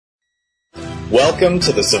Welcome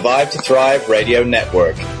to the Survive to Thrive Radio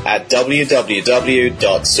Network at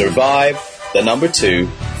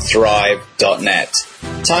www.survive2thrive.net.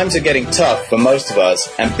 Times are getting tough for most of us,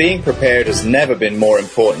 and being prepared has never been more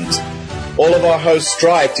important. All of our hosts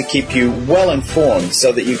strive to keep you well informed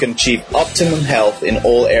so that you can achieve optimum health in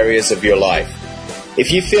all areas of your life.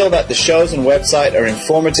 If you feel that the shows and website are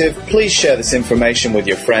informative, please share this information with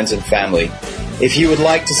your friends and family. If you would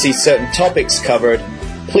like to see certain topics covered,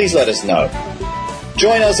 please let us know.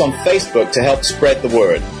 Join us on Facebook to help spread the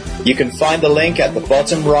word. You can find the link at the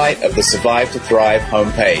bottom right of the Survive to Thrive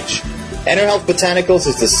homepage. EnerHealth Botanicals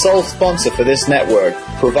is the sole sponsor for this network,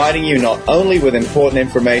 providing you not only with important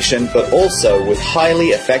information, but also with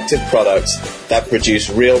highly effective products that produce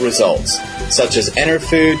real results, such as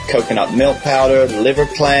EnerFood, coconut milk powder, liver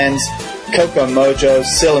cleanse, Coco Mojo,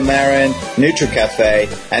 Silymarin, NutriCafe,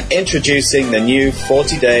 and introducing the new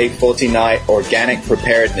 40-day, 40-night organic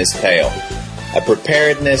preparedness pail. A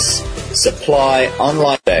preparedness supply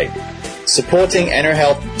online day. Supporting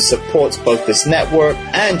EnerHealth supports both this network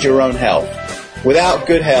and your own health. Without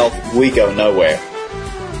good health, we go nowhere.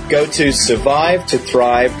 Go to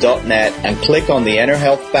survivetothrive.net and click on the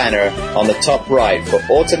EnerHealth banner on the top right for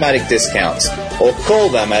automatic discounts, or call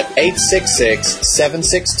them at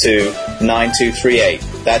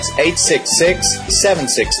 866-762-9238. That's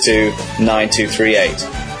 866-762-9238.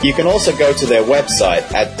 You can also go to their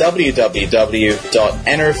website at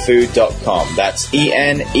www.enerfood.com. That's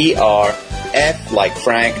ENERF like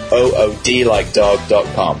Frank, OOD like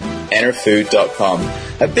dog.com. Enerfood.com.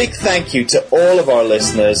 A big thank you to all of our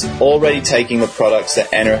listeners already taking the products that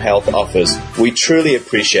EnerHealth offers. We truly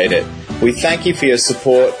appreciate it. We thank you for your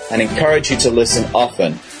support and encourage you to listen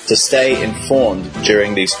often to stay informed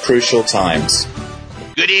during these crucial times.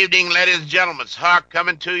 Good evening, ladies and gentlemen. It's Hawk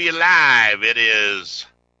coming to you live. It is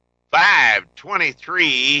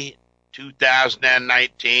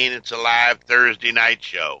 5/23/2019. It's a live Thursday night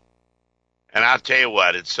show. And I'll tell you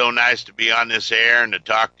what, it's so nice to be on this air and to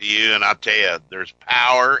talk to you. And I'll tell you, there's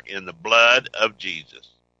power in the blood of Jesus.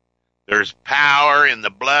 There's power in the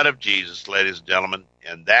blood of Jesus, ladies and gentlemen.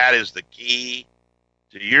 And that is the key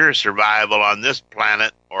to your survival on this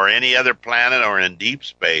planet or any other planet or in deep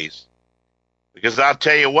space. Because I'll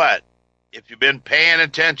tell you what, if you've been paying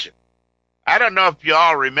attention, I don't know if you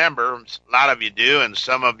all remember, a lot of you do, and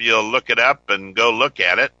some of you will look it up and go look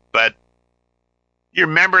at it, but you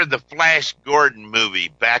remember the Flash Gordon movie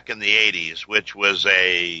back in the 80s, which was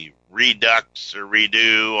a redux or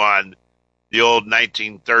redo on the old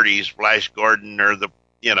 1930s Flash Gordon or the,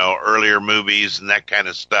 earlier movies and that kind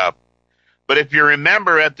of stuff. But if you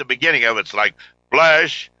remember at the beginning of it, it's like,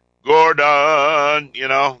 Flash Gordon,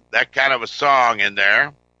 that kind of a song in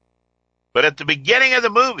there. But at the beginning of the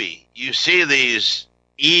movie, you see these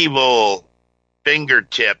evil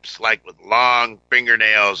fingertips, like with long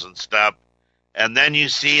fingernails and stuff. And then you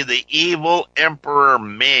see the evil Emperor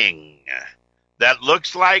Ming that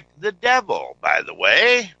looks like the devil, by the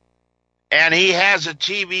way. And he has a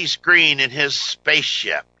TV screen in his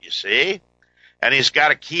spaceship, you see. And he's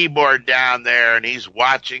got a keyboard down there, and he's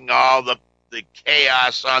watching all the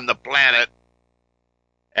chaos on the planet.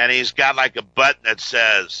 And he's got like a button that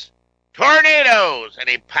says, tornadoes, and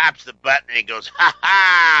he pops the button and he goes, ha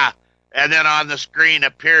ha, and then on the screen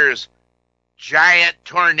appears giant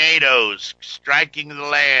tornadoes striking the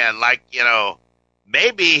land, like,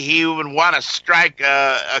 maybe he would want to strike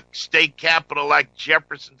a state capital like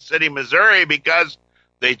Jefferson City, Missouri, because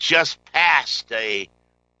they just passed a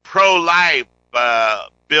pro-life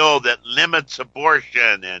bill that limits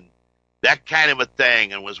abortion and that kind of a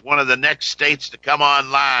thing, and was one of the next states to come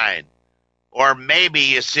online. Or maybe,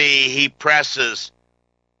 you see, he presses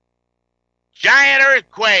giant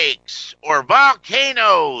earthquakes or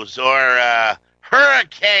volcanoes or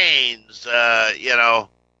hurricanes,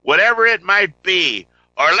 whatever it might be.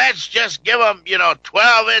 Or let's just give them,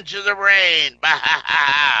 12 inches of rain.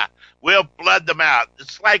 We'll flood them out.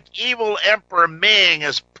 It's like evil Emperor Ming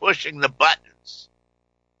is pushing the buttons.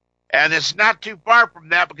 And it's not too far from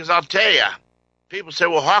that, because I'll tell you, people say,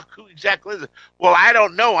 well, Hawk, who exactly is it? Well, I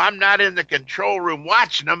don't know. I'm not in the control room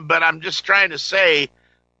watching them, but I'm just trying to say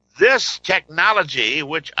this technology,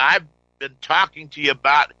 which I've been talking to you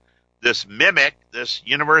about, this MIMIC, this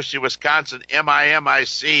University of Wisconsin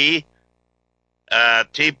MIMIC,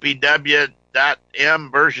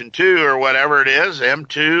 TPW.M version 2 or whatever it is,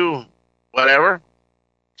 M2, whatever,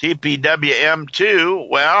 TPW-M2,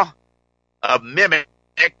 well, a MIMIC,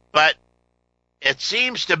 but it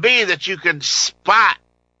seems to be that you can spot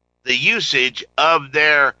the usage of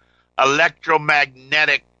their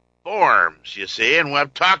electromagnetic forms, you see, and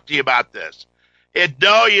we've talked to you about this.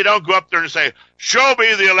 No, you don't go up there and say, show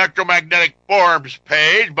me the electromagnetic forms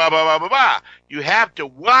page, blah, blah, blah, blah, blah. You have to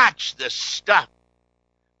watch this stuff.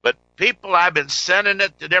 But people, I've been sending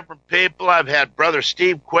it to different people. I've had Brother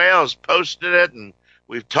Steve Quayle has posted it, and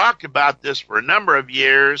we've talked about this for a number of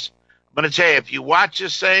years. I'm going to tell you, if you watch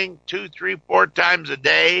this thing 2, 3, 4 times a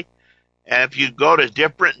day, and if you go to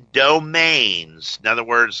different domains, in other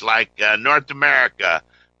words, like North America,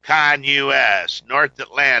 ConUS, North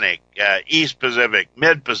Atlantic, East Pacific,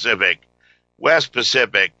 Mid-Pacific, West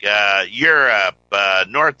Pacific, Europe,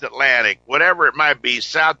 North Atlantic, whatever it might be,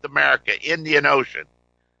 South America, Indian Ocean.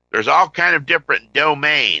 There's all kind of different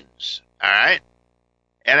domains, all right?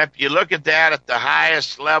 And if you look at that at the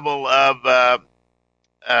highest level of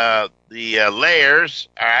the layers,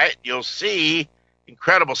 all right, you'll see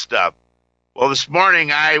incredible stuff. Well, this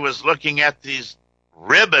morning I was looking at these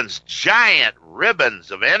ribbons, giant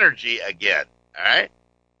ribbons of energy again, all right?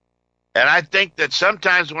 And I think that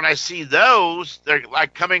sometimes when I see those, they're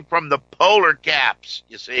like coming from the polar caps,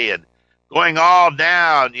 you see, and going all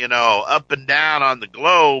down, up and down on the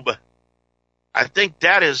globe. I think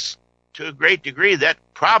that is, to a great degree, that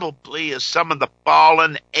probably is some of the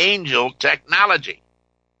fallen angel technology.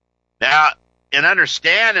 Now, in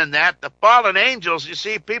understanding that, the fallen angels, you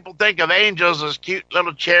see, people think of angels as cute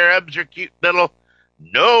little cherubs or cute little...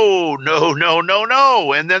 No.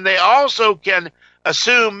 And then they also can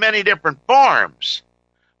assume many different forms.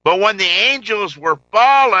 But when the angels were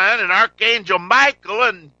fallen, and Archangel Michael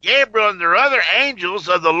and Gabriel and their other angels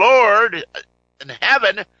of the Lord in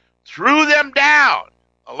heaven threw them down,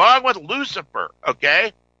 along with Lucifer,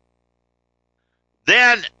 okay?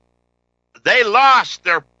 Then they lost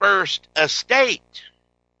their first estate.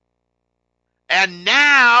 And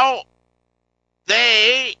now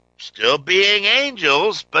they, still being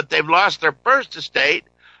angels, but they've lost their first estate,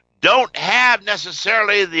 don't have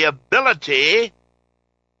necessarily the ability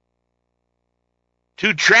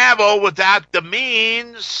to travel without the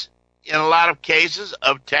means, in a lot of cases,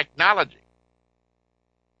 of technology.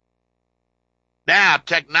 Now,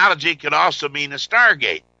 technology can also mean a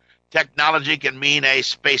Stargate. Technology can mean a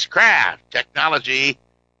spacecraft. Technology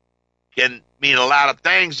can mean a lot of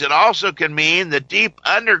things. It also can mean the deep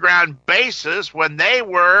underground bases when they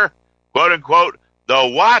were, quote unquote,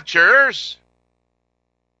 the Watchers,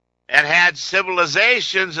 and had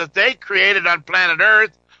civilizations that they created on planet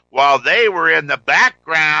Earth while they were in the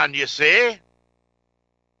background, you see,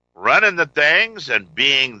 running the things and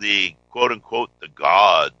being the, quote unquote, the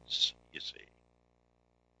gods, you see.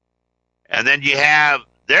 And then you have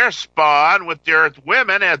their spawn with the Earth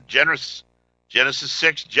women as Genesis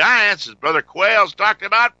 6 giants, as Brother Quayle's talked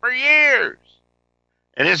about for years.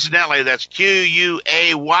 And incidentally, that's Quayle,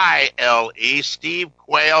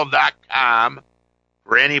 SteveQuayle.com,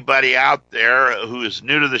 for anybody out there who is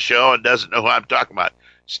new to the show and doesn't know who I'm talking about.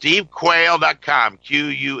 SteveQuayle.com,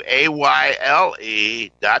 QUAYLE.com.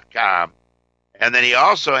 And then he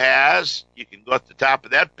also has, you can go at the top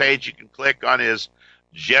of that page, you can click on his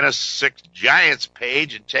Genesis 6 Giants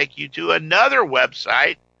page and take you to another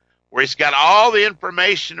website where he's got all the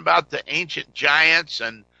information about the ancient giants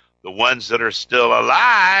and the ones that are still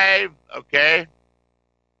alive, okay?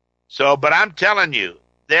 So, but I'm telling you,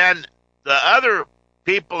 then the other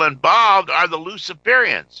people involved are the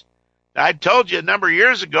Luciferians. Now, I told you a number of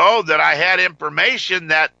years ago that I had information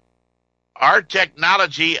that our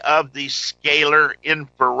technology of the scalar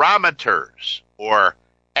interferometers, or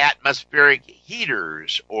atmospheric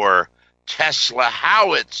heaters, or Tesla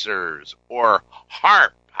howitzers, or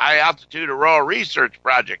HAARP, High Altitude Auroral Research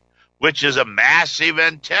Project, which is a massive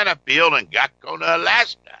antenna field in Gakona,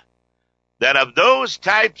 Alaska, that of those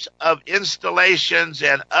types of installations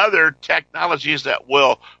and other technologies that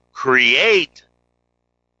will create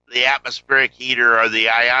the atmospheric heater or the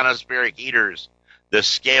ionospheric heaters, the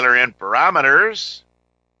scalar interferometers,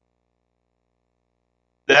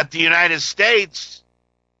 that the United States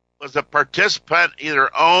was a participant, either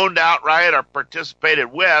owned outright or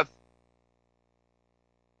participated with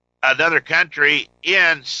another country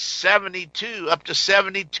in 72, up to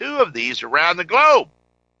 72 of these around the globe.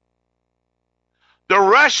 The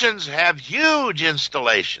Russians have huge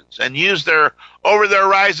installations and use their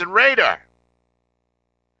over-the-horizon radar.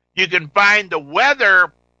 You can find the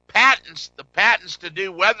weather patents, the patents to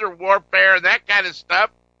do weather warfare and that kind of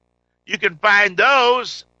stuff. You can find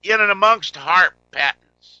those in and amongst HAARP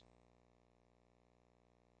patents.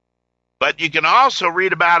 But you can also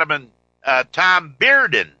read about them in Tom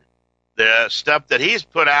Bearden, the stuff that he's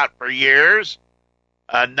put out for years,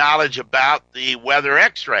 knowledge about the weather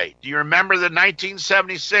X-ray. Do you remember the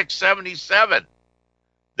 1976-77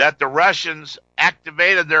 that the Russians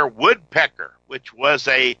activated their Woodpecker, which was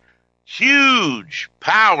a huge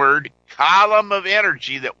powered column of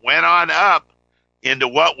energy that went on up into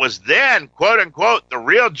what was then, quote unquote, the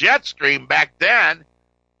real jet stream back then,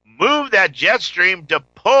 moved that jet stream to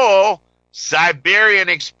pull Siberian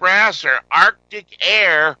Express or Arctic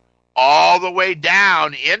air all the way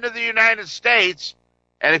down into the United States.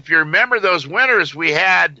 And if you remember those winters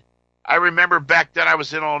I remember back then I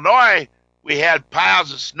was in Illinois, we had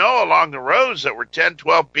piles of snow along the roads that were 10,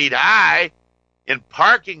 12 feet high in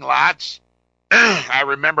parking lots. I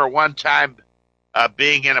remember one time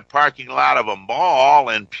being in a parking lot of a mall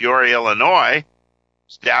in Peoria, Illinois.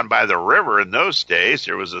 It's down by the river in those days.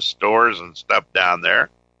 There was a stores and stuff down there.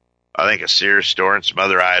 I think a Sears store and some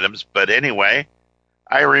other items. But anyway,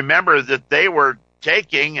 I remember that they were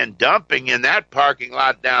taking and dumping in that parking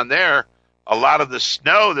lot down there a lot of the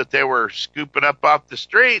snow that they were scooping up off the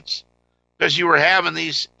streets, because you were having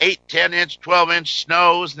these 8, 10-inch, 12-inch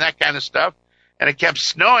snows and that kind of stuff. And it kept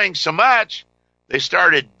snowing so much, they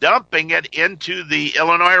started dumping it into the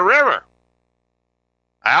Illinois River.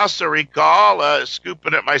 I also recall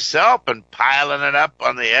scooping it myself and piling it up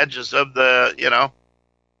on the edges of the,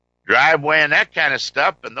 driveway and that kind of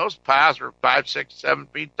stuff. And those piles were 5, 6, 7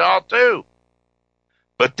 feet tall too.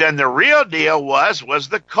 But then the real deal was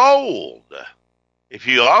the cold. If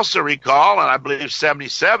you also recall, and I believe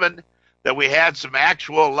 77, that we had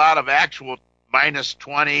a lot of actual minus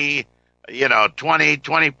 20, 20,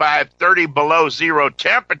 25, 30 below zero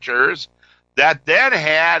temperatures that then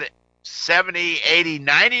had 70, 80,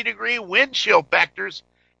 90 degree wind chill factors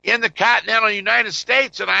in the continental United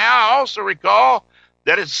States. And I also recall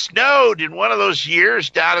that it snowed in one of those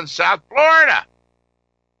years down in South Florida.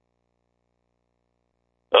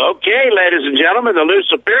 Okay, ladies and gentlemen, the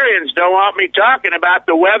Luciferians don't want me talking about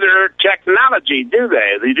the weather technology, do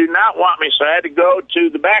they? They do not want me, so I had to go to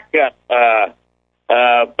the backup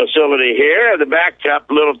facility here, the backup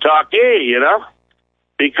little talkie,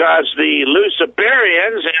 because the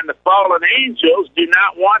Luciferians and the fallen angels do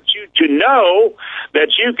not want you to know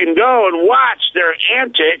that you can go and watch their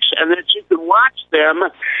antics and that you can watch them,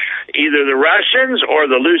 either the Russians or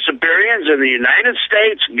the Luciferians in the United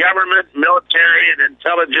States government, military, and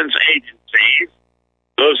intelligence agencies,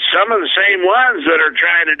 some of the same ones that are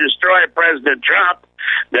trying to destroy President Trump,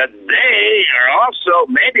 that they are also,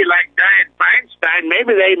 maybe like Dianne Feinstein,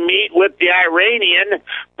 maybe they meet with the Iranian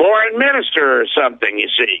foreign minister or something, you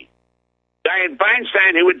see. Dianne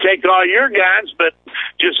Feinstein, who would take all your guns, but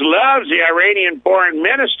just loves the Iranian foreign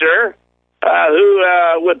minister, who,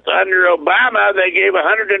 under Obama, they gave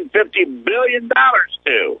 $150 billion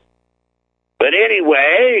to. But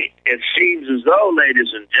anyway, it seems as though,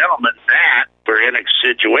 ladies and gentlemen, that we're in a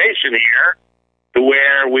situation here to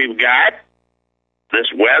where we've got this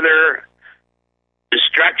weather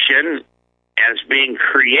destruction as being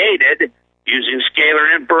created using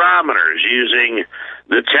scalar interferometers, using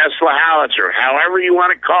the Tesla howitzer, however you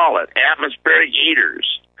want to call it, atmospheric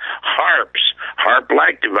heaters,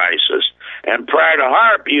 HARP-like devices. And prior to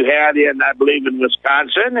HARP, you had I believe in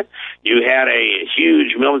Wisconsin, you had a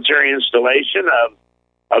huge military installation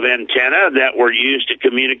of antenna that were used to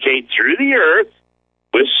communicate through the earth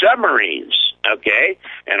with submarines, okay?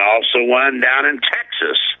 And also one down in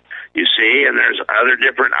Texas, you see, and there's other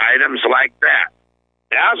different items like that.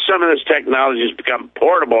 Now some of this technology has become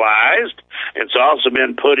portableized. It's also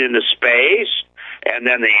been put into space. And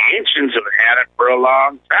then the ancients have had it for a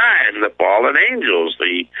long time, the fallen angels,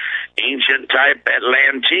 the ancient type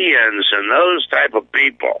Atlanteans and those type of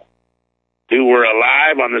people who were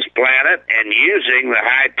alive on this planet and using the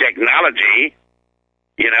high technology,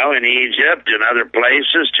 in Egypt and other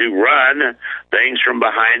places to run things from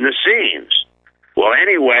behind the scenes. Well,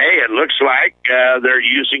 anyway, it looks like they're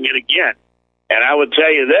using it again. And I would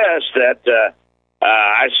tell you this, that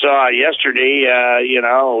I saw yesterday,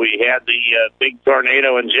 we had the big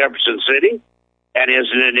tornado in Jefferson City, and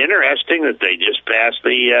isn't it interesting that they just passed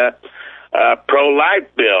the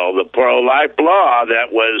pro-life bill, the pro-life law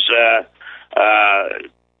that was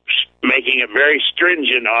making it very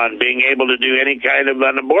stringent on being able to do any kind of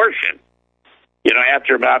an abortion,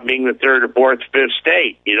 after about being the third or fourth, fifth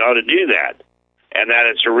state, to do that. And that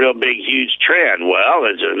it's a real big, huge trend. Well,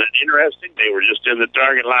 isn't it interesting? They were just in the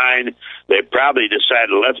target line. They probably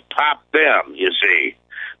decided, let's pop them, you see,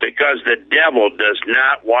 because the devil does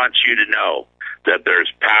not want you to know that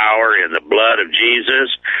there's power in the blood of Jesus,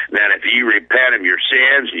 that if you repent of your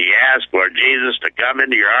sins and you ask Lord Jesus to come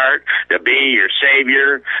into your heart, to be your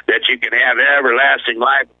Savior, that you can have everlasting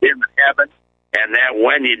life in heaven, and that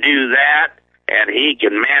when you do that, and he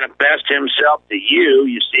can manifest himself to you,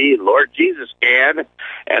 you see, Lord Jesus can,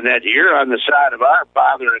 and that you're on the side of our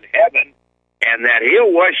Father in heaven, and that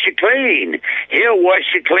he'll wash you clean. He'll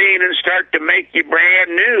wash you clean and start to make you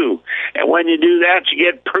brand new. And when you do that, you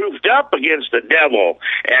get proofed up against the devil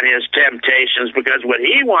and his temptations, because what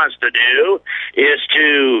he wants to do is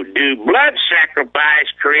to do blood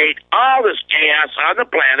sacrifice, create all this chaos on the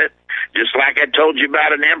planet, just like I told you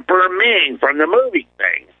about an Emperor Ming from the movie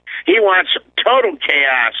thing. He wants total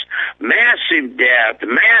chaos, massive death,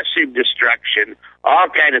 massive destruction, all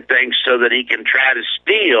kind of things, so that he can try to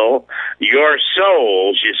steal your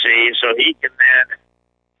souls, you see, so he can then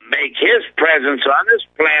make his presence on this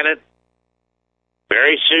planet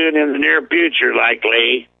very soon in the near future,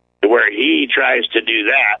 likely, to where he tries to do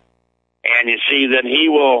that. And you see, then he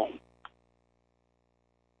will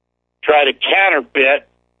try to counterfeit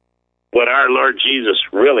what our Lord Jesus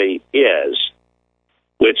really is,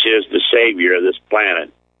 which is the Savior of this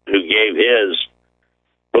planet, who gave his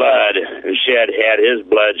blood and had his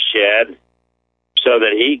blood shed so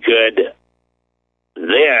that he could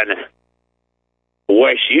then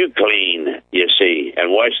wash you clean, you see,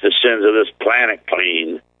 and wash the sins of this planet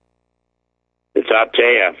clean. I'll tell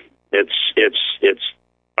you, it's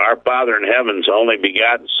our Father in heaven's only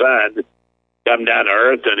begotten Son come down to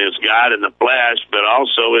earth and is God in the flesh, but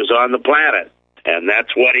also is on the planet. And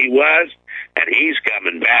that's what he was, and he's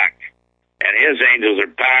coming back. And his angels are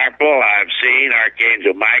powerful. I've seen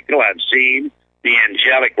Archangel Michael. I've seen the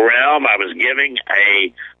angelic realm. I was giving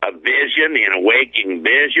a vision, an awakening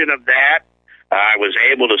vision of that. I was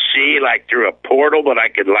able to see like through a portal, but I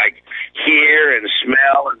could like hear and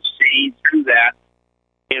smell and see through that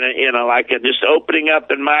just opening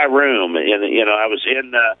up in my room. I was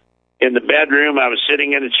in the bedroom. I was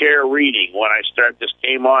sitting in a chair reading when this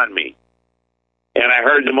came on me. And I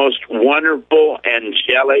heard the most wonderful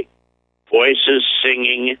angelic voices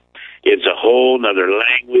singing. It's a whole nother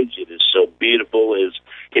language. It is so beautiful.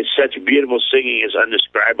 It's such beautiful singing. It's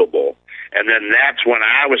indescribable. And then that's when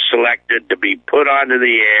I was selected to be put onto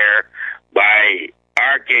the air by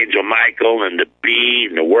Archangel Michael and to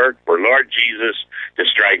work for Lord Jesus, to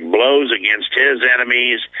strike blows against his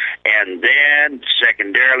enemies, and then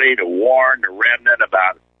secondarily to warn the remnant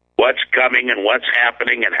about what's coming and what's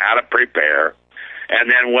happening and how to prepare. And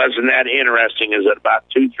then wasn't that interesting is that about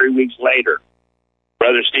 2-3 weeks later,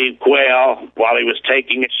 Brother Steve Quayle, while he was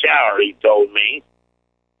taking a shower, he told me,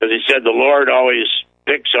 because he said the Lord always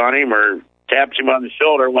picks on him or taps him on the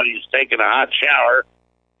shoulder when he's taking a hot shower,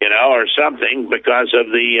 or something, because of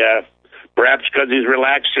perhaps because he's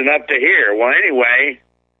relaxed enough to hear. Well, anyway,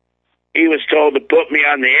 he was told to put me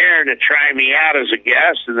on the air and to try me out as a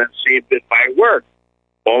guest and then see if it might work.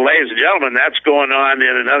 Well, ladies and gentlemen, that's going on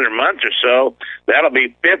in another month or so. That'll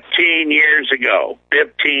be 15 years ago.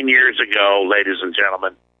 15 years ago, ladies and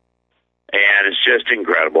gentlemen. And it's just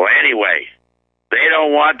incredible. Anyway, they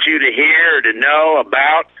don't want you to hear or to know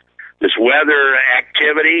about this weather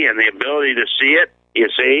activity and the ability to see it, you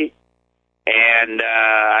see. And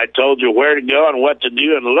I told you where to go and what to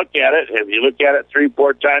do and look at it. If you look at it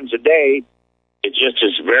 3-4 times a day, it just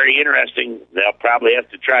is very interesting. They'll probably have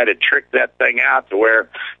to try to trick that thing out to where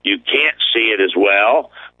you can't see it as well.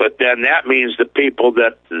 But then that means the people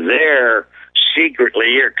that they're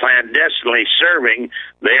secretly or clandestinely serving,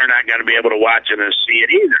 they are not going to be able to watch it and see it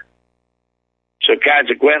either. So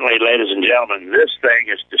consequently, ladies and gentlemen, this thing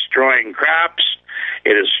is destroying crops.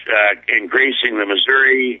 It is increasing the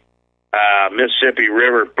Mississippi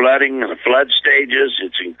River flooding, the flood stages.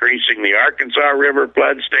 It's increasing the Arkansas River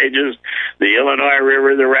flood stages, the Illinois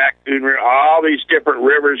River, the Raccoon River, all these different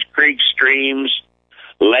rivers, creeks, streams,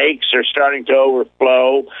 lakes are starting to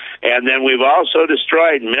overflow. And then we've also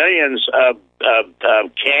destroyed millions of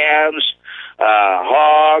calves,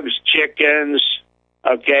 hogs, chickens.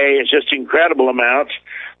 Okay, it's just incredible amounts.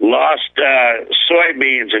 Lost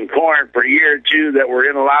soybeans and corn per year, too, that were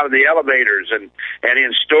in a lot of the elevators and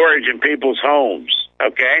in storage in people's homes,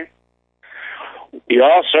 okay? You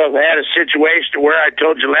also have had a situation where I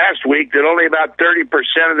told you last week that only about 30%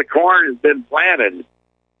 of the corn has been planted.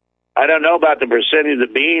 I don't know about the percentage of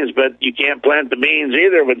the beans, but you can't plant the beans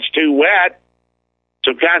either if it's too wet.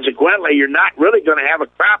 So consequently, you're not really going to have a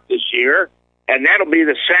crop this year, and that'll be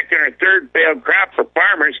the second or third failed crop for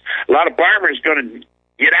farmers. A lot of farmers going to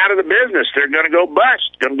get out of the business. They're going to go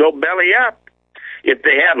bust, going to go belly up. If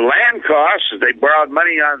they have land costs, if they borrowed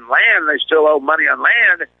money on land, they still owe money on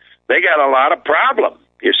land, they got a lot of problem,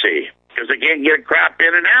 you see, because they can't get a crop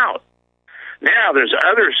in and out. Now, there's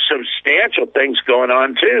other substantial things going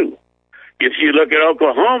on, too. If you look at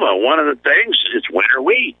Oklahoma, one of the things is winter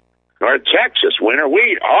wheat. North Texas, winter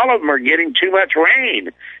wheat. All of them are getting too much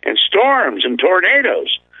rain and storms and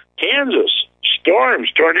tornadoes. Kansas,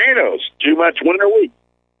 storms, tornadoes, too much winter wheat.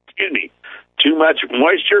 too much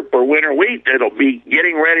moisture for winter wheat that'll be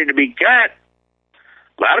getting ready to be cut.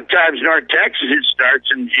 A lot of times in North Texas, it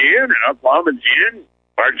starts in June, and Oklahoma June,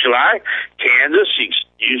 part of July. Kansas,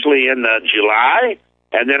 usually in July,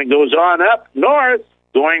 and then it goes on up north,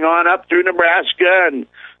 going on up through Nebraska and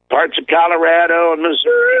parts of Colorado and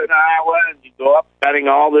Missouri and Iowa, and you go up cutting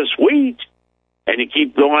all this wheat, and you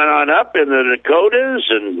keep going on up in the Dakotas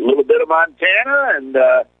and a little bit of Montana and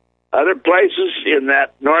other places in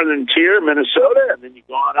that northern tier, Minnesota, and then you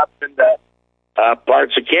go on up into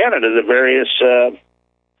parts of Canada, the various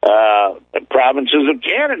provinces of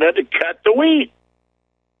Canada to cut the wheat.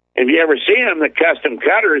 Have you ever seen them? The custom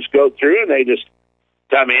cutters go through and they just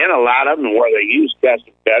come in, a lot of them where they use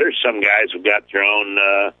custom cutters. Some guys have got their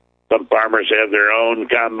own, some farmers have their own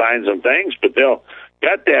combines and things, but they'll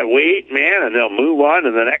cut that wheat, man, and they'll move on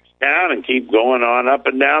to the next town and keep going on up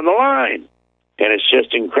and down the line. And it's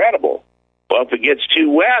just incredible. Well, if it gets too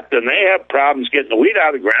wet, then they have problems getting the wheat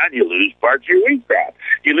out of the ground. You lose parts of your wheat crop.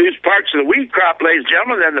 You lose parts of the wheat crop, ladies and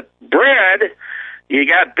gentlemen, then the bread, you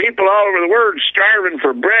got people all over the world starving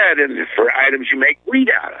for bread and for items you make wheat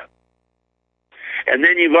out of. And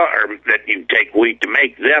then that you take wheat to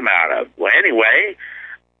make them out of. Well, anyway,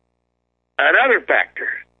 another factor.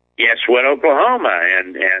 Guess what? Oklahoma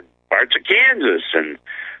and parts of Kansas and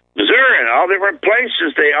Missouri and all different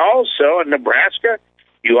places, they also, in Nebraska,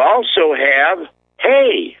 you also have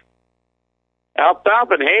hay.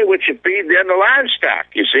 Alfalfa and hay, which you feed then the livestock,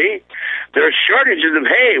 you see. There's shortages of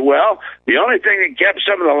hay. Well, the only thing that kept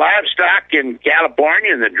some of the livestock in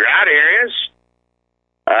California in the drought areas,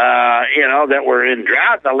 that were in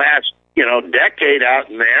drought the last, decade out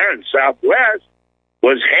in there in Southwest,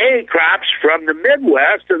 was hay crops from the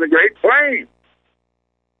Midwest and the Great Plains.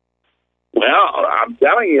 Well, I'm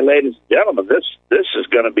telling you, ladies and gentlemen, this is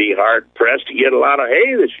going to be hard-pressed to get a lot of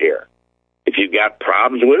hay this year. If you've got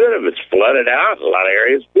problems with it, if it's flooded out, a lot of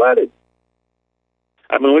areas flooded.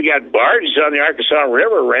 I mean, we got barges on the Arkansas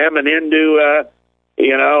River ramming into,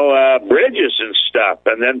 bridges and stuff,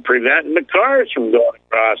 and then preventing the cars from going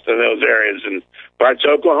across to those areas in parts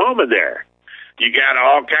of Oklahoma there. You got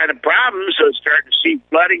all kind of problems, so starting to see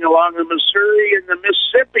flooding along the Missouri and the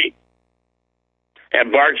Mississippi.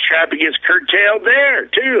 And barge traffic is curtailed there,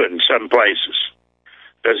 too, in some places.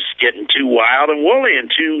 Because it's getting too wild and woolly and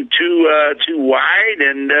too wide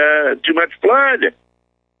and too much flood.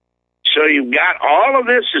 So you've got all of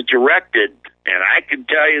this is directed, and I can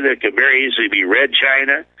tell you that it could very easily be Red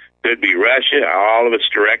China, could be Russia, all of it's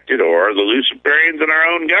directed, or the Luciferians in our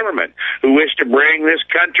own government who wish to bring this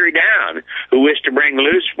country down, who wish to bring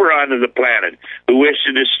Lucifer onto the planet, who wish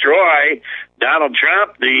to destroy Donald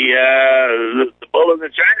Trump, the bull in the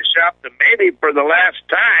china shop, that maybe for the last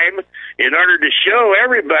time, in order to show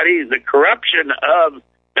everybody the corruption of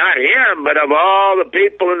not him, but of all the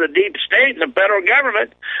people in the deep state and the federal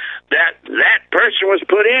government, that person was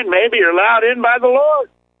put in, maybe allowed in by the Lord.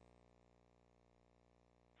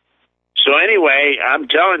 So anyway, I'm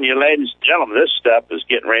telling you, ladies and gentlemen, this stuff is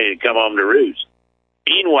getting ready to come home to roost.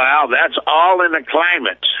 Meanwhile, that's all in a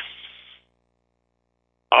climate.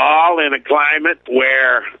 All in a climate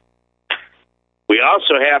where we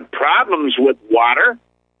also have problems with water.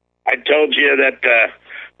 I told you that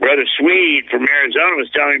Brother Swede from Arizona was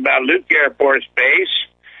telling me about Luke Air Force Base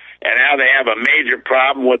and how they have a major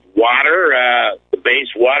problem with water, the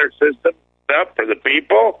base water system stuff for the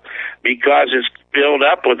people, because it's filled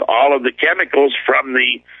up with all of the chemicals from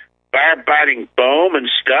the firefighting foam and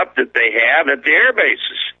stuff that they have at the air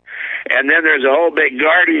bases. And then there's a whole big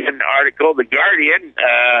Guardian article. The Guardian,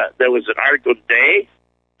 there was an article today.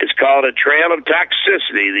 It's called A Trail of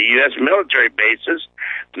Toxicity, the U.S. military bases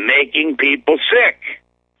making people sick.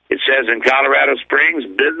 It says in Colorado Springs,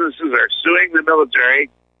 businesses are suing the military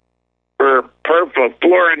for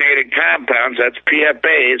perfluorinated compounds, that's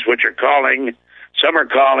PFAs, which some are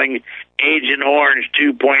calling Agent Orange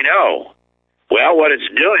 2.0. Well, what it's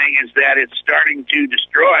doing is that it's starting to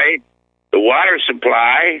destroy the water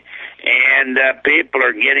supply, and people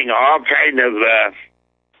are getting all kind of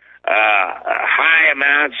high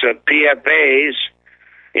amounts of PFAs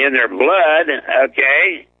in their blood,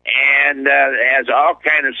 okay, and it has all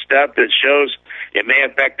kind of stuff that shows it may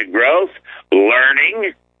affect the growth,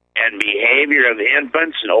 learning, and behavior of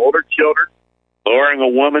infants and older children, lowering a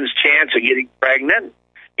woman's chance of getting pregnant,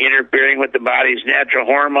 interfering with the body's natural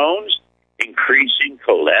hormones, increasing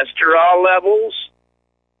cholesterol levels,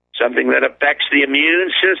 something that affects the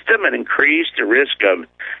immune system and increase the risk of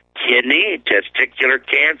kidney, testicular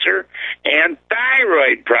cancer, and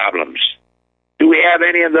thyroid problems. Do we have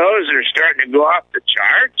any of those that are starting to go off the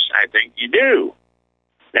charts? I think you do.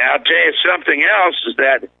 Now, I'll tell you something else, is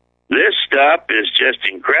that this stuff is just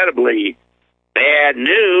incredibly bad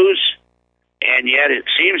news, and yet it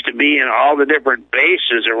seems to be in all the different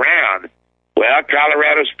bases around. Well,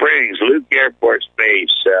 Colorado Springs, Luke Air Force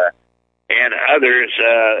Base, and others,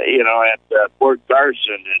 at Fort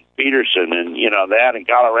Carson and Peterson and, that in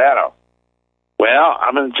Colorado. Well,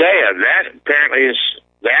 I'm going to tell you, that apparently is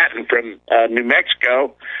that, and from New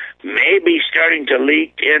Mexico may be starting to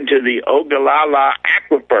leak into the Ogallala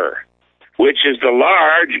Aquifer, which is the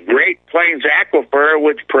large Great Plains aquifer,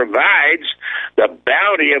 which provides the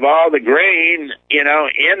bounty of all the grain,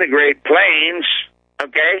 in the Great Plains,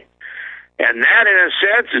 okay? And that, in a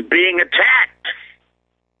sense, is being attacked.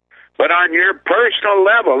 But on your personal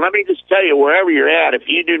level, let me just tell you, wherever you're at, if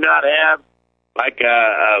you do not have like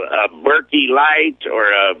a Berkey Light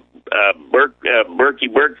or a Berkey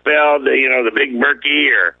Berkfeld, the big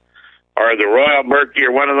Berkey or the Royal Berkey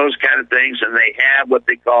or one of those kind of things, and they have what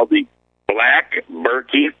they call the black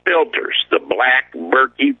Berkey filters. The black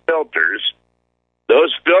Berkey filters,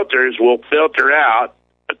 those filters will filter out,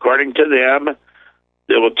 according to them,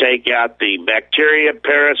 they will take out the bacteria,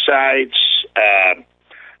 parasites,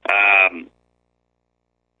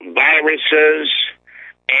 viruses,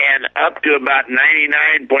 and up to about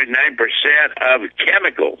 99.9% of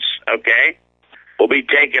chemicals, okay, will be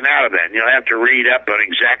taken out of that. And you'll have to read up on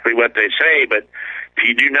exactly what they say, but if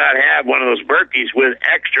you do not have one of those Berkeys with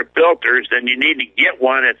extra filters, then you need to get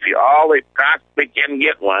one if you possibly can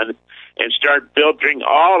get one, and start filtering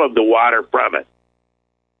all of the water from it.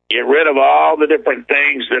 Get rid of all the different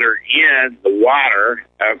things that are in the water,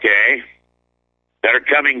 okay, that are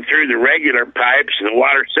coming through the regular pipes in the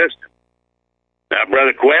water system. Now,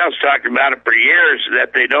 Brother Quayle's talked about it for years,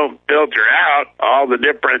 that they don't filter out all the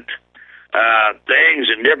different things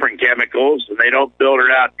and different chemicals, and they don't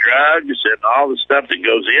filter out drugs and all the stuff that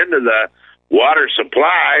goes into the water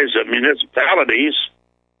supplies of municipalities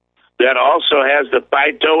that also has the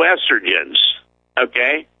phytoestrogens,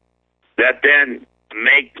 okay, that then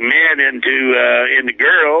make men into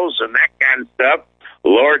girls and that kind of stuff,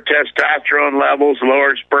 lower testosterone levels,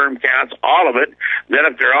 lower sperm counts, all of it. Then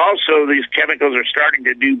if they're also, these chemicals are starting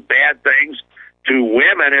to do bad things to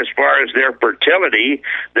women as far as their fertility,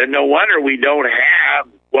 then no wonder we don't have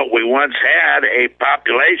what we once had, a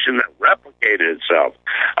population that replicated itself.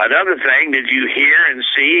 Another thing, did you hear and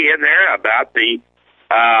see in there about the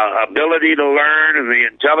ability to learn and the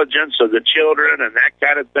intelligence of the children and that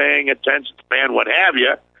kind of thing, attention span, what have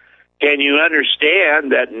you? Can you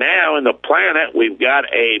understand that now in the planet we've got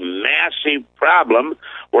a massive problem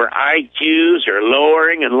where IQs are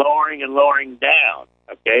lowering and lowering and lowering down,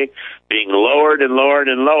 okay? Being lowered and lowered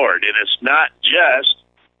and lowered. And it's not just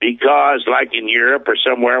because, like in Europe or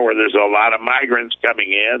somewhere where there's a lot of migrants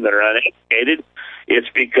coming in that are uneducated, it's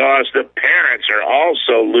because the parents are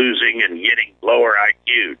also losing and getting lower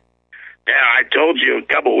IQ. Now, I told you a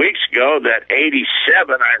couple of weeks ago that 87,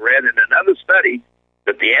 I read in another study,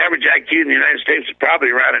 that the average IQ in the United States is probably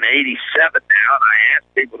around an 87 now, and I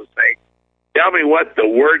asked people to say, tell me what the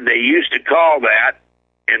word they used to call that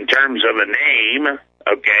in terms of a name,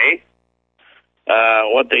 okay,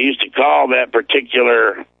 what they used to call that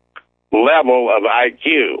particular level of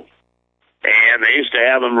IQ. And they used to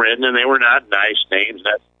have them written, and they were not nice names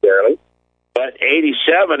necessarily. But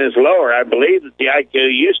 87 is lower. I believe that the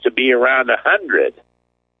IQ used to be around 100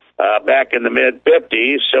 back in the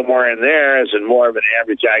mid-50s, somewhere in there, as in more of an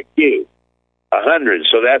average IQ, 100.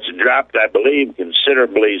 So that's dropped, I believe,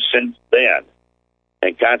 considerably since then.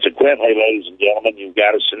 And consequently, ladies and gentlemen, you've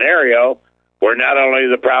got a scenario where not only are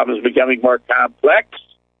the problems becoming more complex,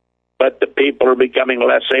 but the people are becoming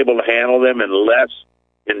less able to handle them and less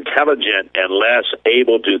intelligent and less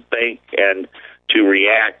able to think and to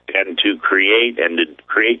react and to create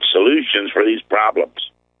solutions for these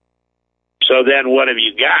problems. So then what have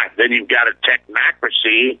you got? Then you've got a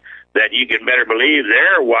technocracy that you can better believe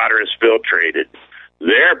their water is filtrated.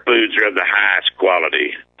 Their foods are of the highest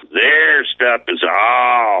quality. Their stuff is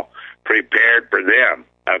all prepared for them,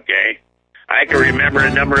 okay? I can remember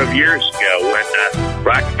a number of years ago when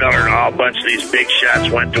Rockefeller and a bunch of these big shots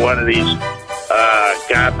went to one of these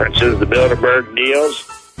conferences, the Bilderberg deals,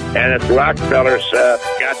 and the Rockefellers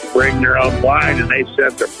got to bring their own wine, and they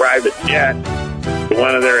sent their private jet to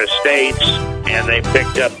one of their estates, and they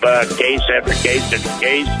picked up case after case after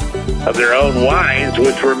case of their own wines,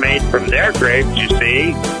 which were made from their grapes, you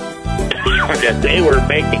see, that they were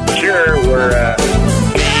making sure were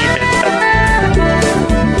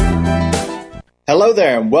Hello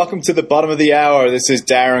there, and welcome to the bottom of the hour. This is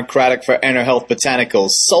Darren Craddock for Inner Health Botanicals,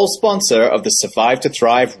 sole sponsor of the Survive to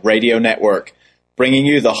Thrive radio network, bringing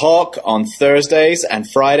you The Hawk on Thursdays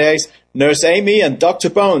and Fridays, Nurse Amy and Dr.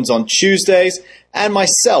 Bones on Tuesdays, and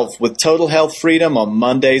myself with Total Health Freedom on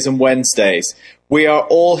Mondays and Wednesdays. We are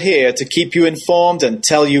all here to keep you informed and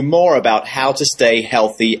tell you more about how to stay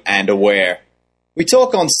healthy and aware. We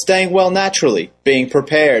talk on staying well naturally, being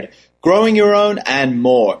prepared, growing your own, and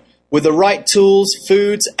more. With the right tools,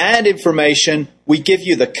 foods, and information, we give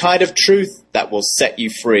you the kind of truth that will set you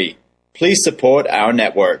free. Please support our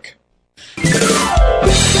network.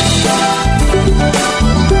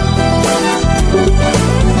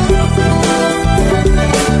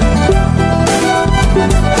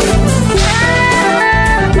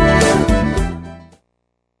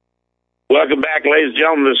 Welcome back, ladies and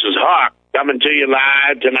gentlemen. This is Hawk coming to you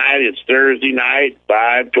live tonight. It's Thursday night,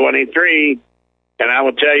 5:23, and I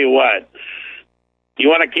will tell you what. You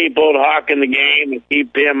want to keep old Hawk in the game and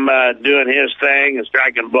keep him doing his thing and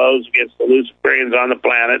striking blows against the Luciferians on the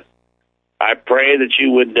planet. I pray that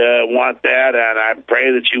you would want that, and I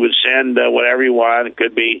pray that you would send whatever you want. It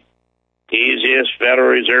could be easiest, Federal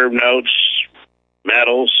Reserve notes,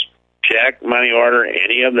 medals, check, money order,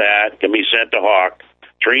 any of that can be sent to Hawk.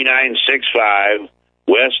 3965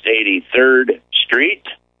 West 83rd Street,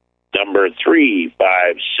 number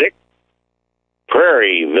 356,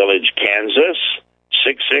 Prairie Village, Kansas,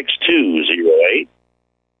 66208.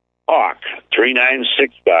 Hawk,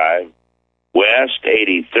 3965 West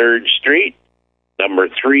 83rd Street, number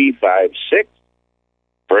 356,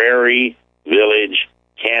 Prairie Village,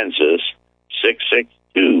 Kansas,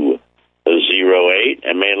 66208.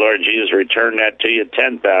 And may Lord Jesus return that to you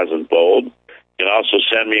 10,000-fold. You can also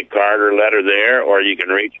send me a card or letter there, or you can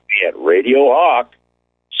reach me at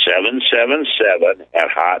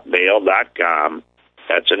radiohawk777@hotmail.com.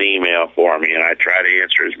 That's an email for me, and I try to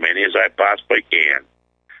answer as many as I possibly can.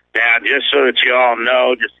 Now, just so that you all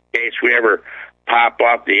know, just in case we ever pop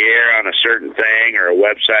off the air on a certain thing or a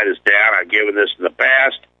website is down, I've given this in the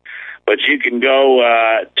past, but you can go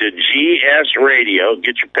to GS Radio,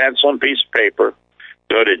 get your pencil and piece of paper,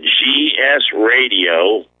 go to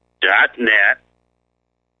gsradio.net,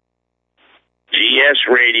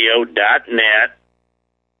 gsradio.net,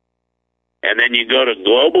 and then you go to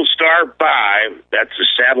Global Star 5, that's the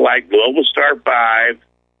satellite Global Star 5,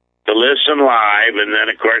 to listen live, and then,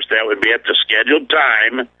 of course, that would be at the scheduled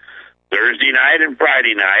time, Thursday night and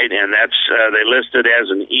Friday night, and that's they listed as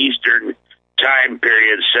an Eastern time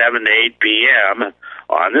period, 7 to 8 p.m.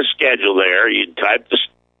 on the schedule there. You'd type the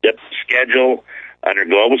schedule under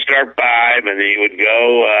Global Star 5, and then you would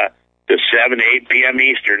go to 7 to 8 p.m.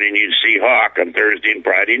 Eastern, and you'd see Hawk on Thursday and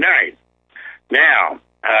Friday night. Now,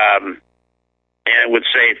 and it would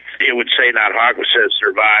say not Hawk, it says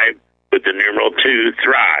survive with the numeral 2,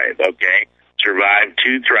 thrive, okay? Survive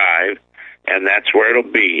 2, thrive, and that's where it'll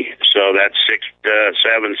be. So that's 6 to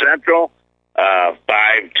 7 Central, 5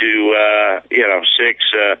 to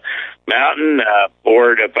 6 Mountain,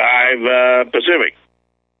 4 to 5 Pacific.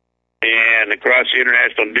 And across the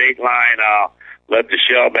international date line, I'll let the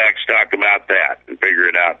shellbacks talk about that and figure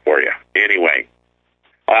it out for you. Anyway,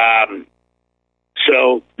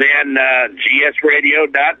 so then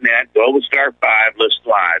gsradio.net, Global Star 5, listen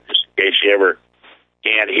live, just in case you ever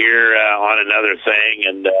can't hear on another thing,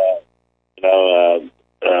 and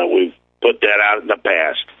we've put that out in the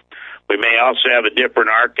past. We may also have a different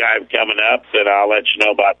archive coming up, and I'll let you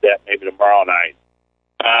know about that maybe tomorrow night.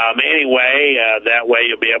 Anyway, that way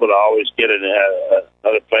you'll be able to always get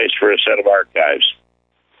another place for a set of archives.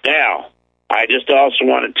 Now, I just also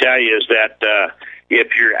want to tell you is that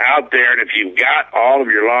if you're out there and if you've got all of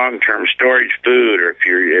your long-term storage food, or if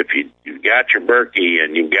you've got your Berkey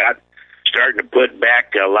and you've got starting to put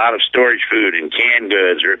back a lot of storage food and canned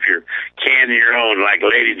goods, or if you're canning your own like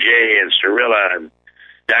Lady J and Cirilla and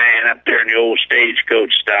Diane up there in the old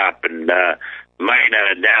Stagecoach stop, and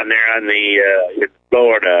Mina down there on in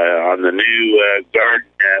Florida on the new garden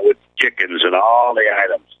with chickens and all the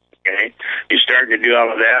items. Okay, you're starting to do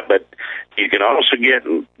all of that, but you can also get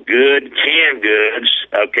good canned goods.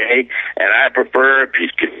 Okay, and I prefer, if you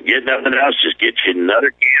can get nothing else, just get you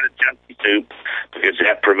another can of chunky soup, because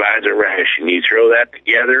that provides a ration. You throw that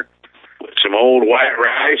together with some old white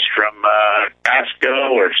rice from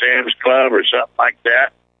Costco or Sam's Club or something like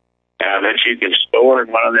that. That you can store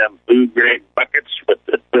in one of them food-grade buckets with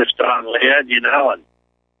the twist-on lid, and a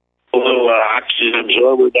little oxygen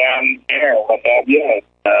absorber down in there, or what have you,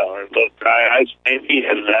 or a little dry ice maybe,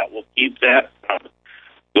 and that will keep that from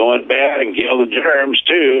going bad and kill the germs,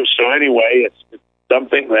 too. So anyway, it's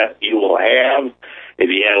something that you will have if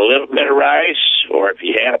you had a little bit of rice, or if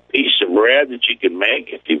you had a piece of bread that you can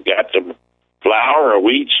make, if you've got some flour or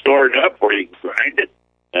wheat stored up where you can grind it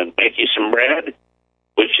and make you some bread,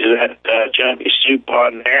 which is that chunky soup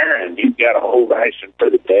on there, and you've got a whole ration for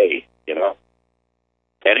the day. you know.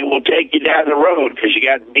 And it will take you down the road because you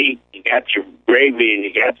got meat, you got your gravy, and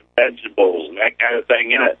you got some vegetables and that kind of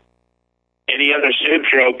thing in it. Any other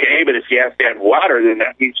soups are okay, but if you have to have water, then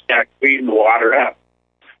that means you got to clean the water up.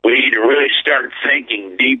 We need to really start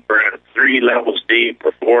thinking deeper, 3 levels deep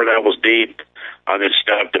or 4 levels deep on this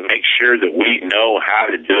stuff to make sure that we know how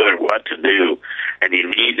to do it, what to do. And you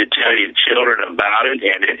need to tell your children about it.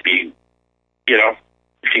 And if you can,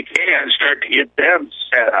 start to get them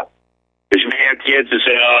set up. Because you may have kids that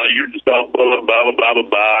say, oh, you're just all blah, blah, blah, blah, blah,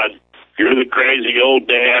 blah. You're the crazy old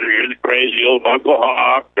dad, or you're the crazy old Uncle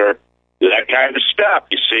Hawk, or that kind of stuff,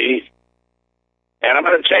 you see. And I'm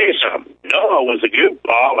going to tell you something. Noah was a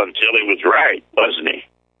goofball until he was right, wasn't he?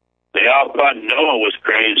 They all thought Noah was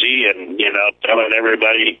crazy and, telling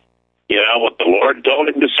everybody, what the Lord told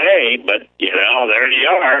him to say. But, there you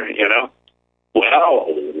are,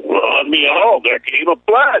 Well, lo and behold, there came a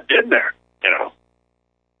flood, didn't there?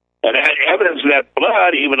 And evidence of that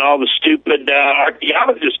flood, even all the stupid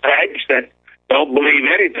archaeologist tags that don't believe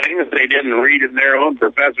anything that they didn't read in their own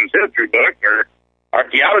professor's history book or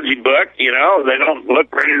archaeology book, they don't look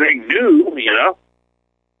for anything new,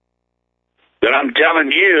 That I'm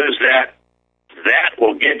telling you is that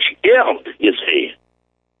will get you killed, you see.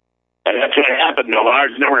 And that's what happened to a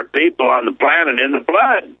large number of people on the planet in the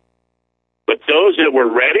flood. But those that were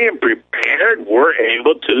ready and prepared were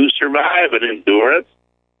able to survive and endure it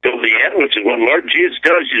till the end, which is what Lord Jesus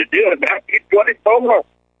tells you to do in Matthew 24.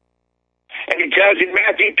 And he tells you in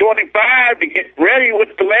Matthew 25 to get ready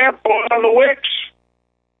with the lamp on the wicks.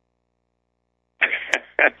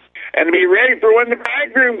 And to be ready for when the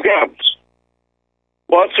bridegroom comes.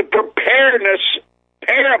 Well, it's a preparedness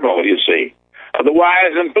parable, you see, of the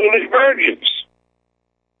wise and foolish virgins.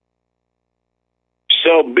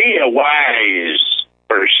 So be a wise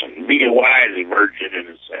person. Be a wise virgin in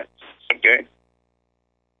a sense. Okay?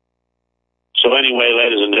 So anyway,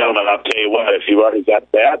 ladies and gentlemen, I'll tell you what, if you've already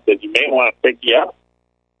got that, then you may want to pick you up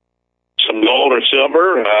some gold or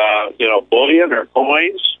silver, bullion or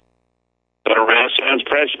coins, or Renaissance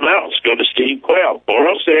precious metals. Go to Steve Quayle,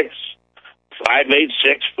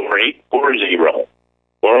 406-586-4840.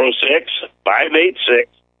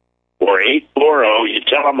 406-586-4840. You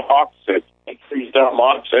tell them Hawk sent you. Make sure you tell them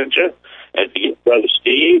Hawk sent you. And if you get Brother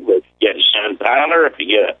Steve, or if you get Sean Tyler, if you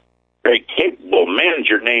get a very capable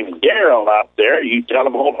manager named Daryl out there, you tell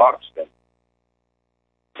them Old Hawk sent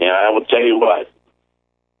you. And I will tell you what,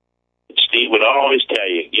 Steve would always tell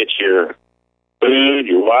you, get your food,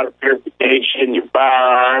 your water purification, your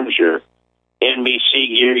firearms, your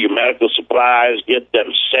NBC gear, your medical supplies, get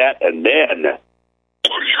them set, and then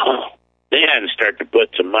start to put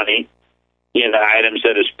some money in items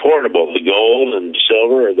that is portable, the gold and the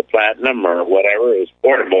silver or the platinum or whatever is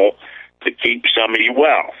portable to keep some of your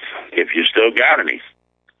wealth, if you still got any.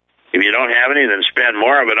 If you don't have any, then spend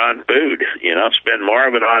more of it on food, spend more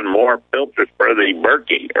of it on more filters for the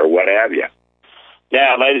Berkey or what have you.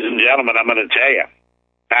 Now, ladies and gentlemen, I'm going to tell you,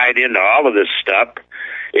 tied into all of this stuff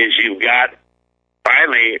is you've got,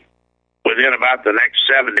 finally, within about the next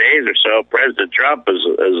 7 days or so, President Trump is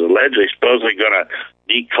allegedly supposedly going to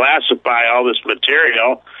declassify all this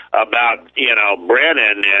material about,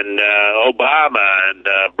 Brennan and Obama and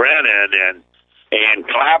Brennan and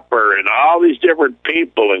Clapper and all these different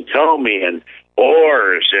people and Comey and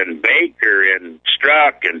Orrs and Baker and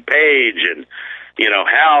Strzok and Page and,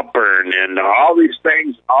 Halpern and all these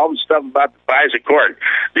things, all the stuff about the FISA court.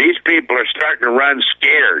 These people are starting to run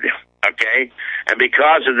scared, okay? And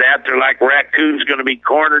because of that, they're like raccoons going to be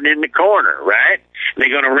cornered in the corner, right? They're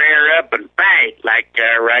going to rear up and fight like